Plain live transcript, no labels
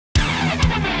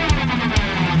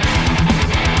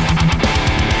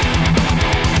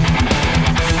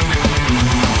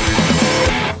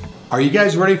Are you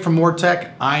guys ready for more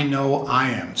tech? I know I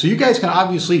am. So you guys can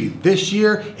obviously, this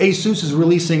year, ASUS is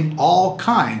releasing all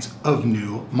kinds of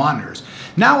new monitors.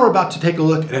 Now we're about to take a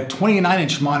look at a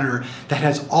 29-inch monitor that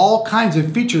has all kinds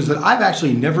of features that I've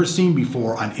actually never seen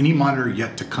before on any monitor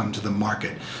yet to come to the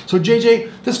market. So JJ,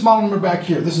 this model number back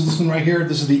here, this is this one right here,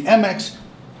 this is the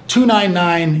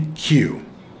MX299Q.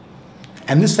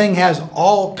 And this thing has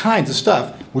all kinds of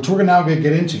stuff, which we're now gonna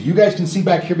get into. You guys can see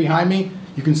back here behind me,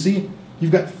 you can see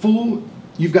you've got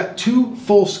two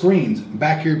full screens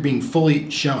back here being fully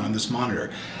shown on this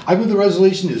monitor. I believe the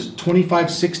resolution is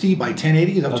 2560 by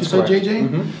 1080. Is that what you said, JJ?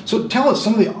 Mm-hmm. So tell us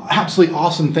some of the absolutely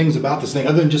awesome things about this thing,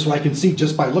 other than just what I can see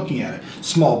just by looking at it.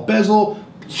 Small bezel,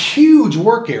 huge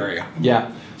work area.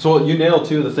 Yeah. So you nailed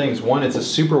two of the things. One, it's a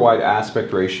super wide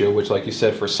aspect ratio, which, like you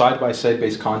said, for side-by-side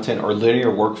based content or linear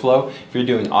workflow, if you're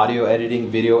doing audio editing,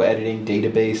 video editing,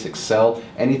 database, Excel,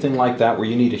 anything like that where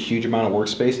you need a huge amount of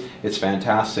workspace, it's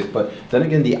fantastic. But then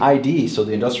again, the ID, so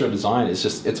the industrial design, is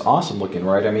just, it's awesome looking,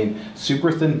 right? I mean,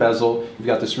 super thin bezel. You've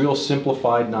got this real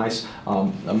simplified, nice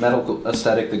a metal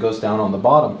aesthetic that goes down on the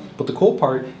bottom. But the cool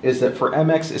part is that for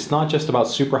MX, it's not just about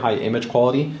super high image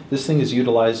quality. This thing is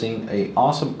utilizing a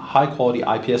awesome high-quality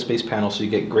IPS-based panel, so you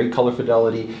get great color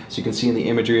fidelity. So you can see in the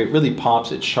imagery, it really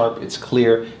pops, it's sharp, it's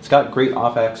clear, it's got great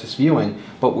off-axis viewing,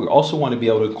 but we also want to be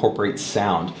able to incorporate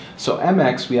sound. So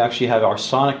MX, we actually have our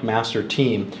Sonic Master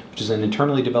team, which is an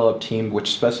internally developed team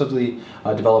which specifically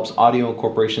develops audio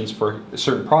incorporations for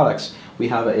certain products. We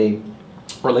have a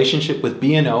relationship with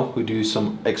B&O, who do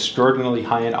some extraordinarily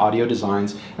high-end audio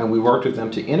designs, and we worked with them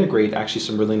to integrate actually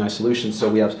some really nice solutions. So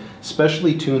we have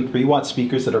specially tuned 3-watt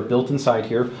speakers that are built inside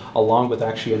here, along with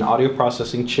actually an audio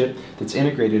processing chip that's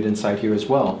integrated inside here as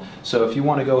well. So if you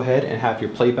want to go ahead and have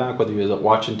your playback, whether you're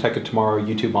watching Tech of Tomorrow,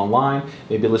 YouTube online,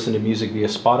 maybe listen to music via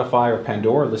Spotify or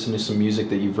Pandora, listen to some music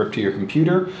that you've ripped to your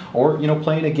computer, or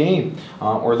playing a game,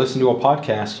 or listen to a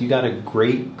podcast, you got a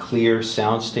great, clear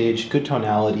sound stage, good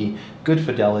tonality, good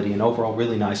fidelity, and overall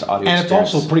really nice audio and experience.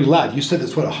 It's also pretty loud. You said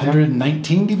it's what,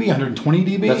 119 dB, 120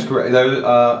 dB? That's correct.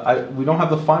 We don't have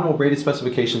the final rated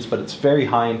specifications, but it's very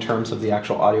high in terms of the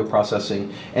actual audio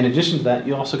processing. In addition to that,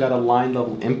 you also got a line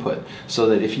level input, so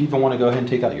that if you even want to go ahead and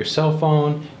take out your cell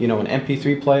phone, an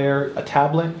MP3 player, a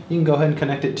tablet, you can go ahead and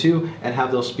connect it to and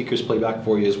have those speakers play back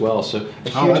for you as well. So a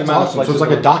huge amount of flexibility. So it's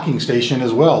like a docking station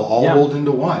as well, all rolled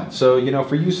into one. So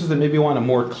for users that maybe want a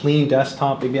more clean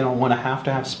desktop, maybe I don't want to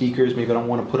have speakers, maybe I don't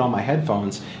want to put on my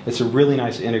headphones, it's a really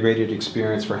nice integrated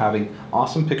experience for having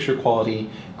awesome picture quality,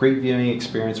 great viewing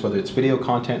experience, whether it's video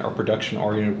content or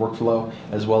production-oriented workflow,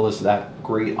 as well as that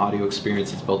great audio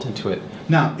experience that's built into it.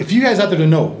 Now, if you guys out there don't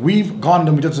know, we've gone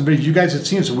and we've done some videos, you guys have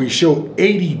seen, so we show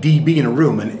 80 dB in a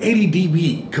room, and 80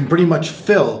 dB can pretty much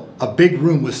fill a big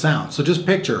room with sound. So just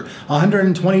picture,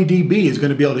 120 dB is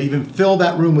going to be able to even fill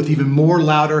that room with even more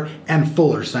louder and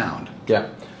fuller sound. Yeah.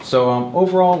 So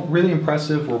overall, really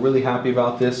impressive. We're really happy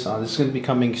about this. This is going to be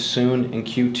coming soon in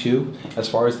Q2 as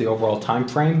far as the overall time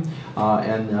frame.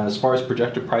 And as far as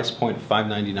projected price point,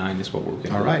 $599 is what we're going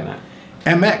to be looking at.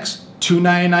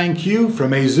 MX299Q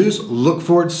from ASUS. Look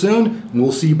for it soon, and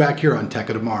we'll see you back here on Tech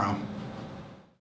of Tomorrow.